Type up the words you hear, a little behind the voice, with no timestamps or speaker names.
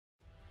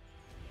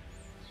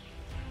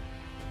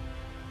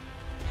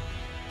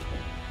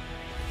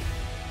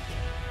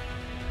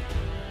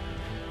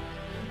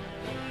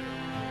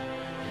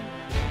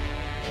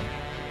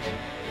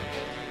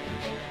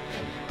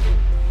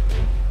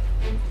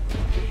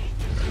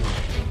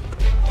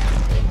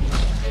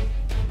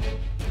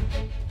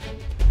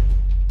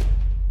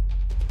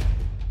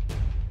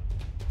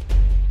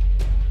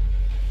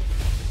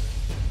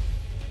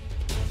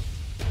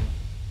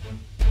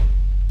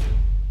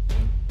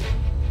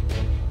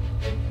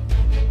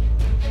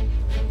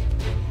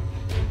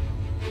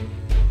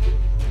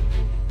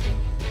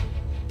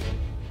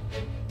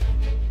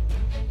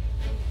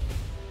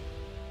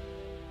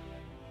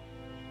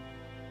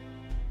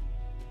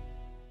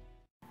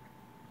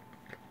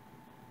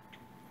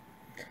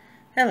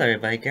Hello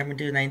everybody,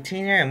 Gamer19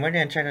 here, and we're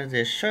going to try out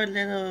this short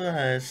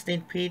little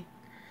sneak peek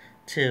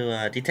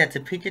to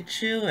Detective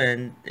Pikachu,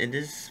 and in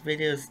this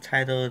video is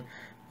titled,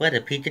 What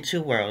a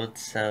Pikachu World,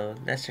 so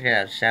let's check it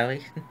out, shall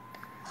we?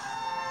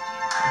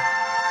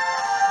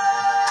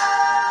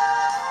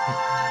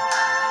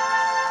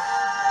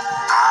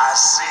 I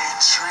see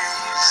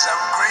trees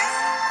of green,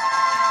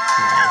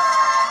 Nice.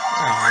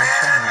 Aw, red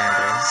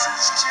Charmander.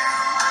 roses too.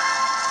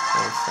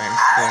 Little friend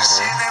I see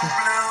Squirtle. them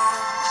bloom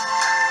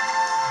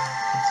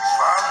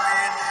for me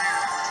and you,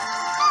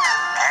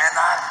 and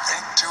I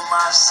think to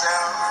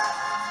myself,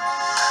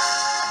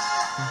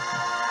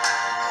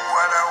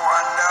 what a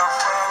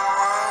wonderful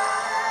world.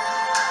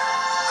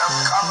 The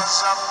colors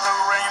of the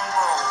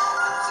rainbow,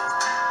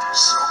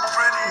 so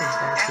pretty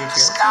in the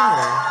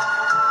sky,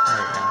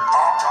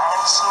 are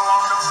also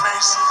on the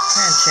faces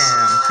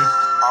Pancham.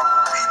 of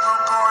people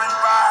going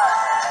by.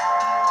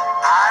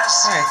 I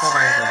see I thought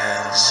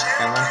friends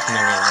that one shaking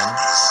familiar one.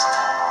 hands,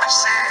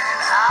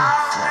 saying how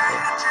do Lovely.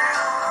 you do?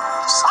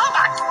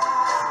 Sonic!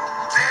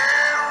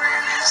 They're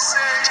really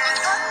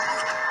saying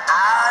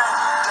I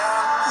love you.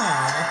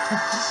 Aww.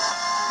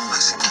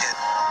 Listen, kid,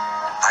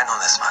 I know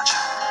this much.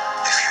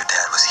 If your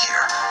dad was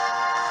here,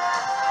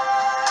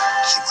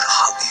 he would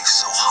hug you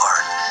so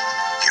hard,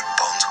 your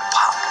bones would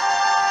pop.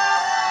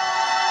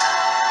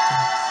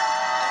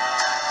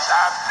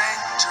 I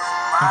think to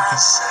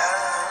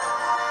myself,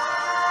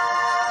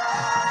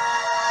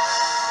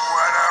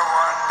 what a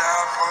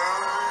wonderful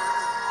world.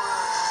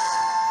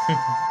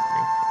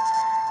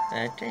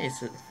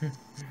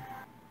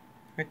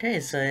 Okay,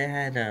 so it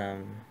had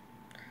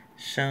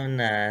shown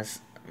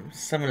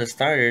some of the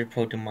starter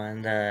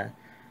Pokemon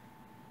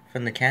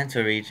from the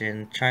Kanto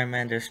region: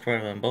 Charmander,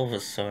 Squirtle, and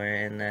Bulbasaur.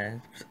 And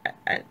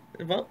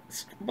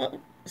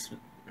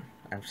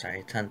I'm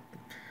sorry,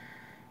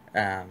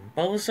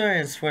 Bulbasaur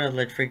and Squirtle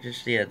look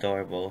freakishly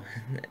adorable,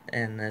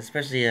 and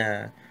especially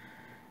the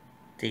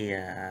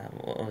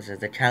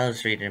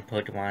Kalos region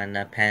Pokemon,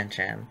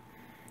 Pancham.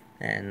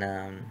 And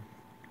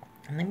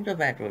let me go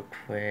back real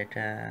quick.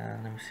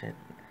 Let me see.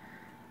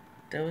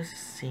 There was a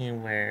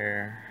scene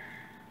where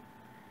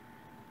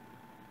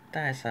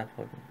I saw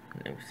Pokemon.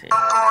 Let me see.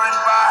 Going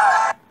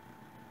by.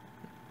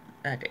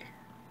 Okay.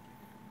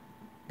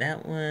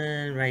 That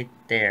one right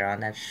there on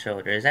that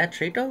shoulder. Is that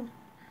Trito?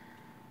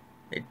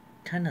 It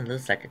kind of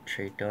looks like a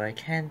Trito. I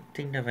can't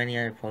think of any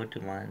other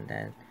Pokemon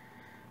that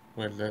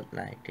would look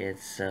like it,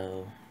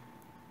 so...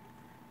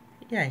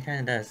 Yeah, it kind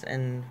of does.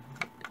 And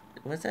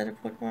was that a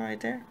Pokemon right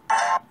there?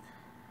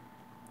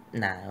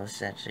 Nah, it was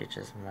actually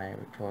just my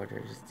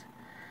recorders.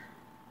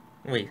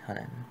 Wait, hold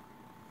on.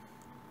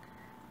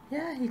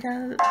 Yeah, he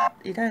kind of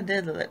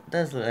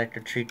does look like a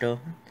Trito.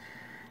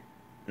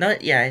 No,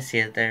 yeah, I see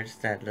it. There's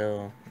that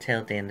little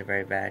tail thing in the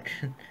very back.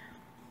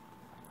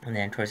 And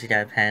then, of course, you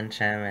got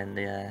Pancham and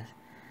the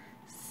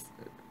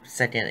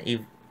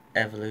second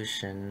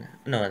evolution.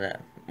 No,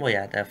 the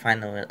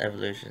final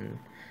evolution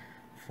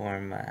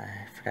form.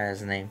 I forgot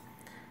his name.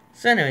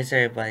 So, anyways,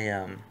 everybody,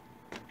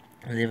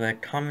 leave a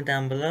comment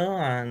down below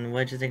on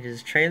what you think of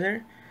this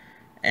trailer.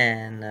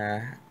 And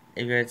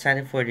if you're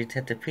excited for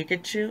Detective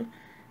Pikachu.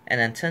 And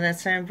until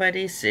next time,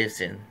 everybody, see you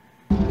soon.